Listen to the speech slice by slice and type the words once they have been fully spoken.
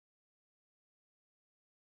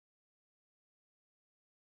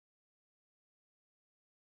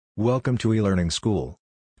Welcome to eLearning School.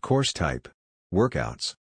 Course type: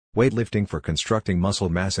 Workouts. Weightlifting for constructing muscle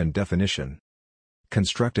mass and definition.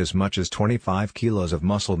 Construct as much as 25 kilos of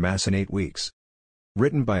muscle mass in 8 weeks.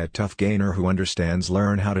 Written by a tough gainer who understands.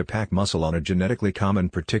 Learn how to pack muscle on a genetically common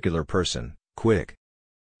particular person, quick.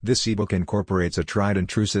 This ebook incorporates a tried and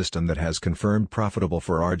true system that has confirmed profitable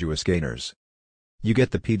for arduous gainers. You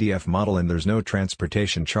get the PDF model and there's no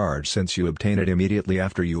transportation charge since you obtain it immediately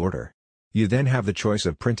after you order. You then have the choice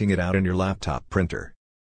of printing it out in your laptop printer.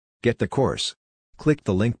 Get the course. Click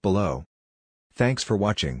the link below. Thanks for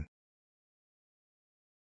watching.